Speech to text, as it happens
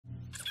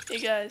Hey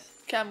guys,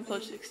 Captain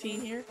Clutch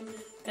 16 here,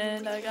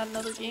 and I got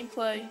another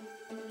gameplay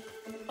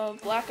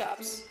of Black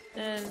Ops,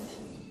 and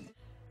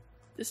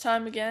this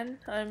time again,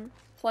 I'm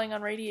playing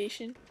on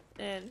Radiation,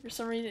 and for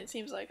some reason it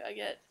seems like I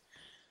get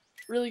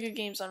really good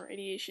games on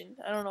Radiation.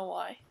 I don't know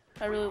why.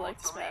 I really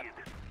like this map.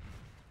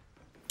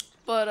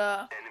 But,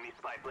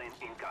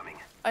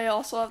 I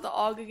also have the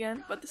AUG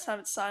again, but this time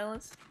it's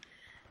silenced,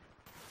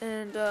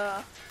 and,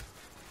 the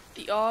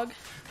AUG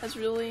has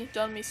really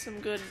done me some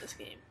good in this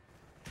game.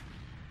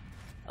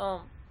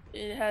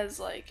 It has,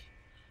 like,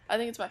 I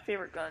think it's my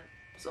favorite gun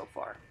so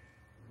far.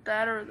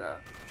 That or the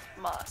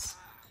MAS.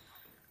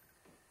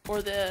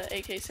 Or the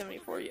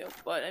AK-74U.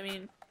 But, I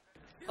mean,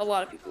 a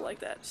lot of people like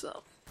that,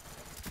 so.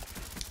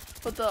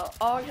 But the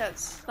AUG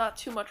has not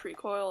too much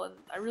recoil, and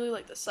I really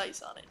like the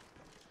sights on it.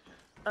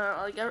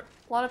 A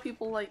lot of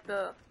people like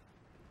the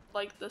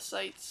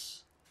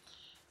sights,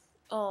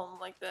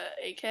 like the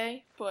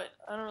AK, but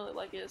I don't really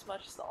like it as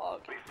much as the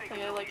AUG. Like,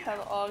 I like how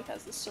the AUG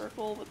has the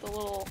circle with the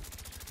little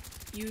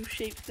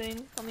U-shaped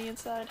thing on the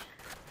inside.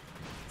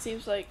 It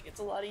seems like it's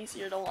a lot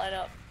easier to line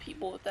up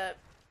people with that.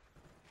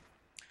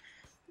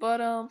 But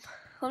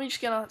let me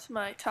just get on to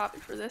my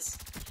topic for this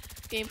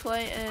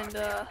gameplay, and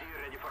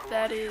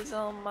that is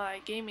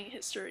my gaming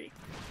history.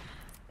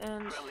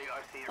 And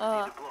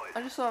I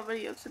just saw a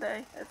video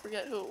today. I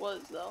forget who it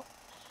was though,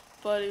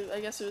 but I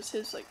guess it was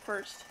his like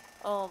first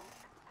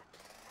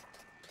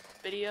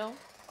video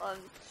on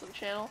some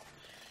channel.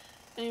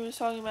 And he was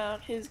talking about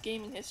his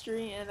gaming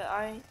history, and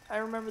I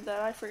remembered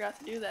that I forgot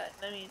to do that.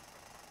 And I mean,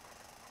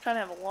 kind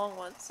of have a long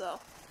one, so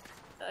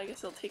I guess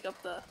it'll take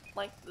up the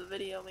length of the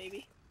video,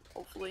 maybe,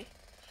 hopefully.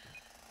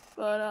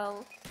 But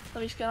let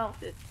me just get on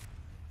with it.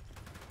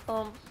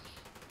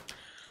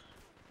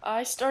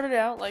 I started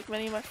out like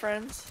many of my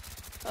friends,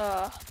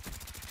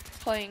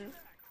 playing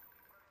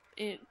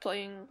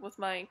with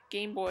my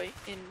Game Boy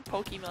in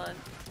Pokemon.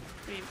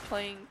 I mean,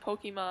 playing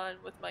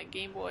Pokemon with my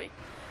Game Boy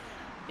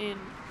in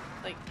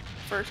like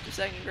 1st or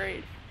 2nd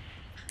grade,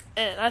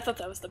 and I thought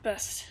that was the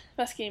best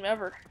game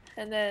ever.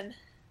 And then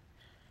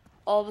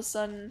all of a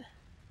sudden,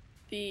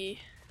 I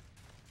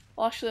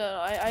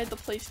had the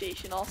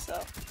PlayStation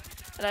also,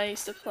 and I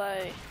used to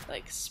play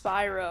like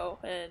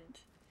Spyro, and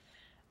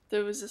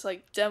there was this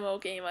like demo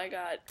game I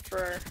got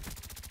for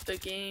the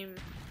game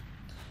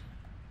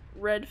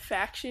Red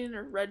Faction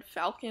or Red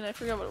Falcon. I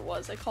forgot what it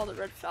was. I called it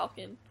Red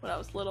Falcon when I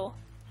was little.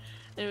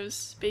 And it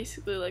was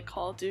basically like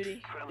Call of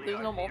Duty. There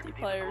was no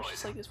multiplayer, it was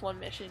just like this one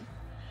mission.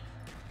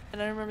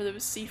 And I remember there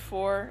was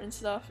C4 and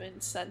stuff and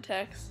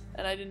Centex,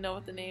 and I didn't know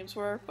what the names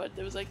were, but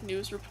there was like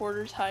news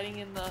reporters hiding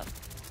in the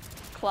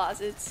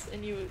closets,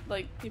 and you would,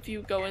 like, if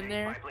you go in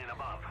there,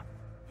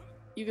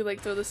 you could like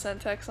throw the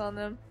Centex on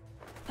them.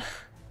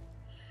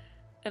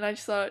 And I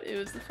just thought it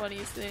was the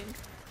funniest thing,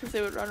 because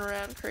they would run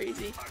around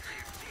crazy.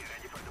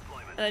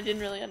 And I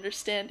didn't really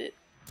understand it.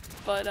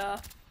 But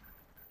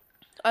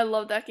I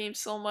loved that game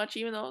so much.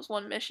 Even though it was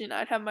one mission,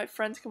 I'd have my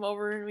friends come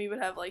over and we would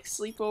have like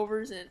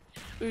sleepovers, and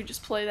we would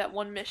just play that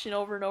one mission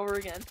over and over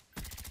again.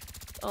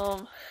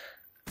 But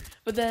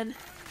then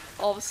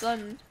all of a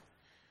sudden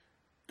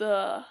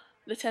the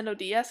Nintendo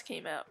DS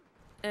came out,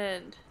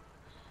 and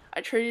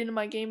I traded in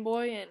my Game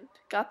Boy and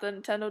got the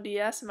Nintendo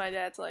DS, and my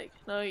dad's like,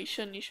 no, you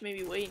shouldn't, you should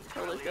maybe wait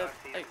until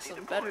like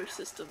some better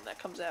system that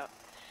comes out.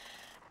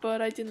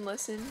 But I didn't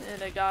listen,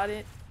 and I got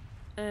it,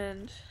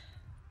 and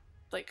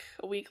like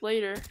a week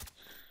later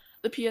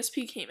the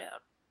PSP came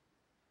out,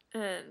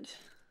 and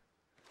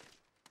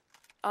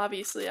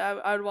obviously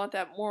I would want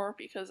that more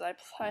because I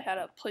had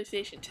a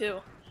PlayStation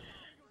 2,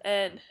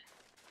 and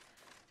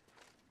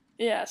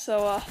yeah,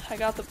 so I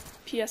got the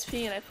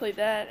PSP and I played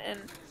that, and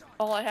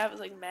all I have is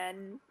like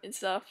Madden and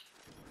stuff.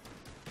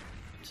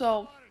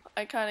 So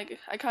I kind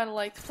of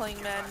liked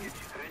playing Madden,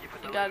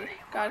 and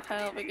got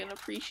kind of like an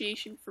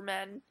appreciation for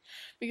Madden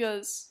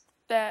because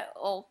that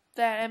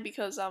and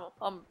because I'm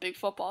a big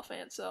football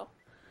fan, so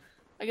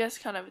I guess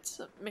kind of it's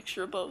a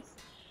mixture of both.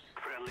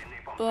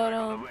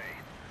 But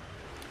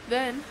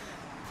then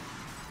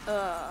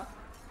for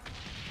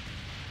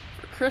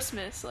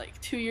Christmas like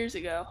 2 years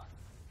ago,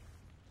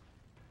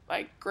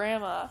 my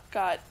grandma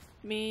got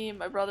me,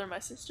 my brother, and my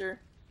sister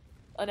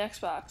an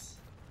Xbox,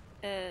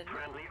 and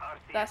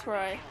that's where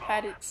I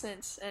had it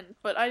since.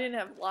 But I didn't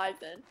have Live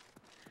then,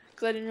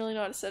 because I didn't really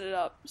know how to set it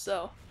up.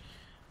 So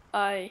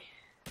I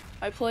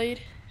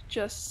played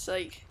just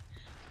like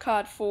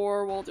COD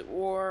 4, World at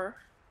War.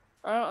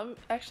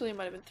 Actually, it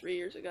might have been 3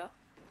 years ago.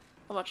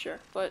 I'm not sure,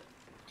 but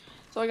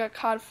so I got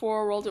COD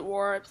 4, World at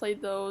War. I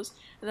played those,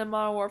 and then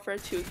Modern Warfare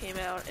 2 came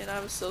out, and I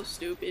was so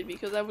stupid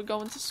because I would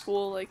go into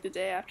school like the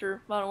day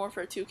after Modern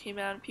Warfare 2 came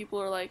out, and people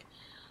are like,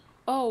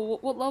 "Oh,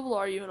 what level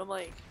are you?" And I'm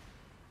like,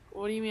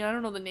 "What do you mean? I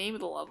don't know the name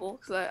of the level,"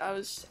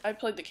 because I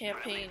played the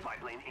campaign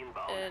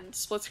and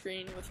split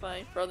screen with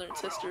my brother and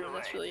sister, and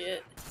that's really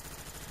it.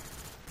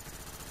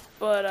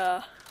 But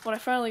when I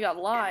finally got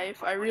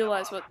Live, I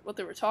realized what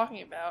they were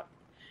talking about.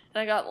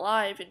 And I got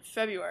Live in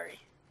February,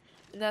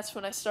 and that's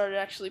when I started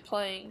actually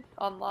playing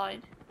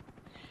online.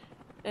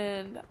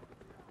 And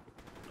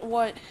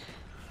what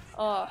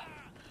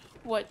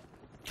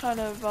kind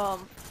of what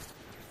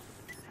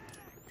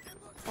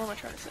am I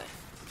trying to say?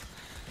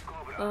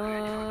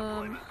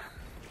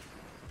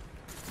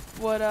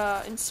 What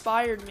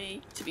inspired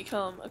me to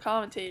become a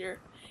commentator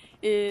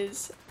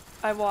is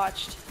I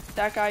watched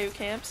That Guy Who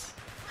Camps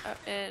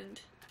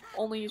and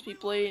Only Use Me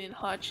Blade and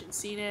Hutch and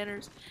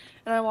Sea-Nanners,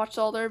 and I watched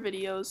all their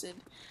videos,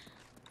 and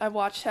I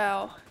watched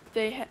how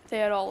they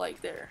had all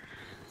like their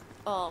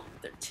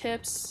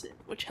tips,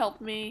 which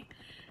helped me,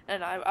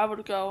 and I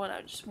would go and I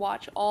would just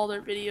watch all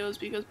their videos,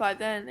 because by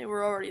then they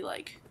were already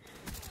like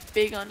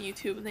big on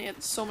YouTube and they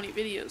had so many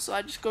videos, so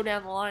I just go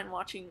down the line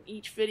watching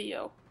each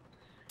video,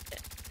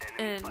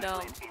 and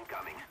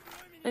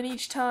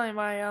each time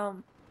I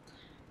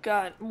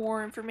got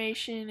more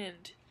information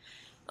and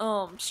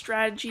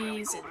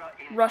strategies and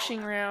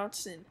rushing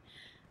routes and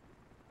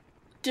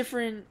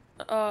different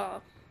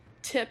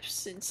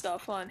tips and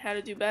stuff on how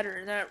to do better,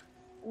 and that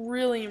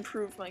really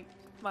improved my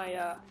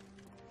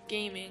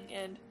gaming.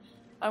 And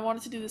I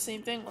wanted to do the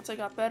same thing once I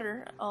got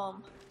better.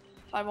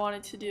 I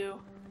wanted to do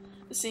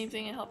the same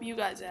thing and help you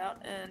guys out,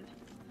 and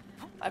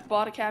I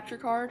bought a capture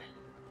card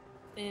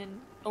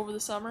over the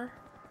summer,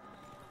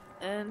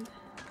 and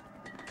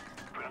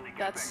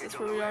that's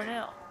where we are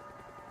now.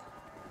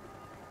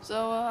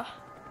 So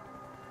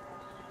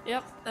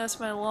yep, that's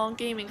my long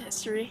gaming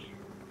history.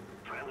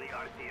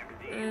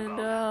 And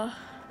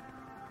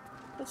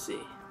let's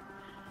see.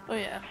 Oh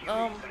yeah,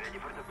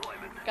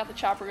 got the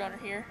chopper gunner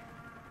here,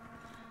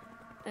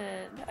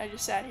 and I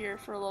just sat here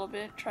for a little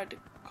bit, tried to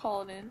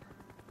call it in,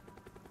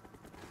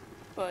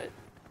 but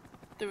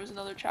there was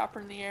another chopper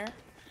in the air,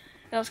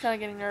 and I was kind of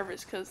getting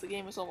nervous because the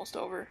game was almost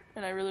over,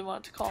 and I really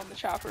wanted to call in the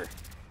chopper,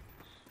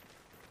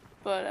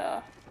 but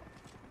I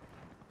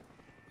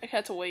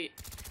had to wait.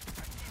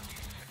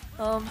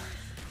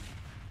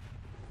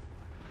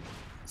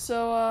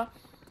 So I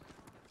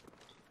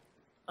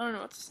don't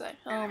know what to say.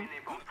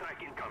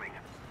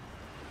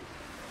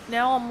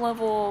 Now I'm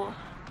level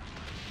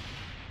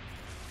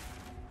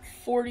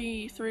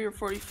 43 or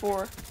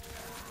 44,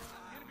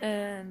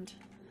 and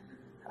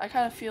I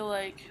kind of feel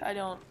like I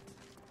don't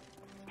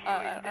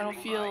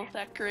feel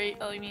that great.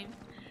 I mean,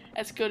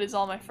 as good as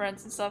all my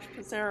friends and stuff,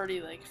 because they're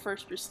already like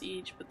first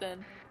prestige. But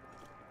then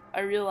I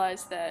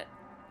realized that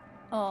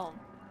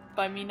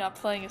by me not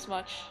playing as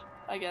much,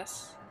 I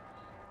guess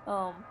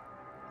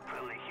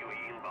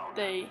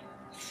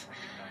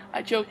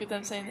I joke with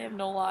them saying they have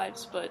no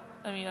lives, but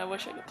I mean, I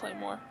wish I could play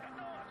more.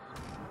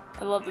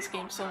 I love this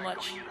game so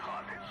much.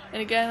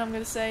 And again, I'm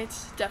gonna say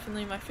it's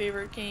definitely my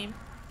favorite game,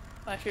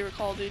 my favorite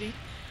Call of Duty.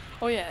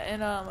 Oh yeah,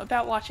 and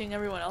about watching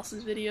everyone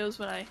else's videos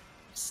when I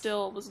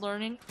still was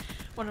learning,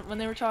 when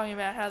they were talking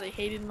about how they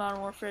hated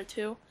Modern Warfare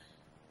 2,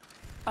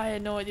 I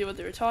had no idea what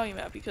they were talking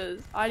about,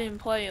 because I didn't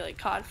play like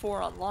COD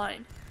 4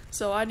 online,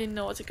 so I didn't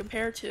know what to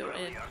compare to,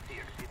 and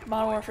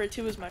Modern Warfare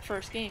 2 was my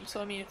first game,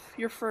 so I mean, if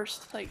your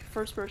first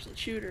person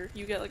shooter,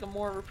 you get like a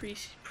more of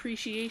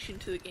appreciation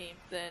to the game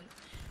than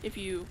if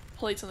you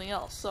played something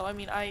else. So I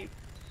mean, I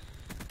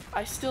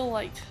still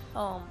liked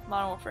Modern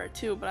Warfare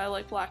 2, but I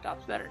like Black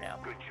Ops better now.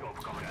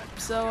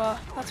 So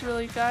that's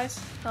really it,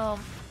 guys.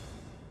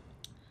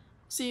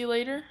 See you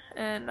later,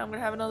 and I'm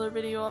gonna have another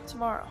video up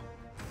tomorrow.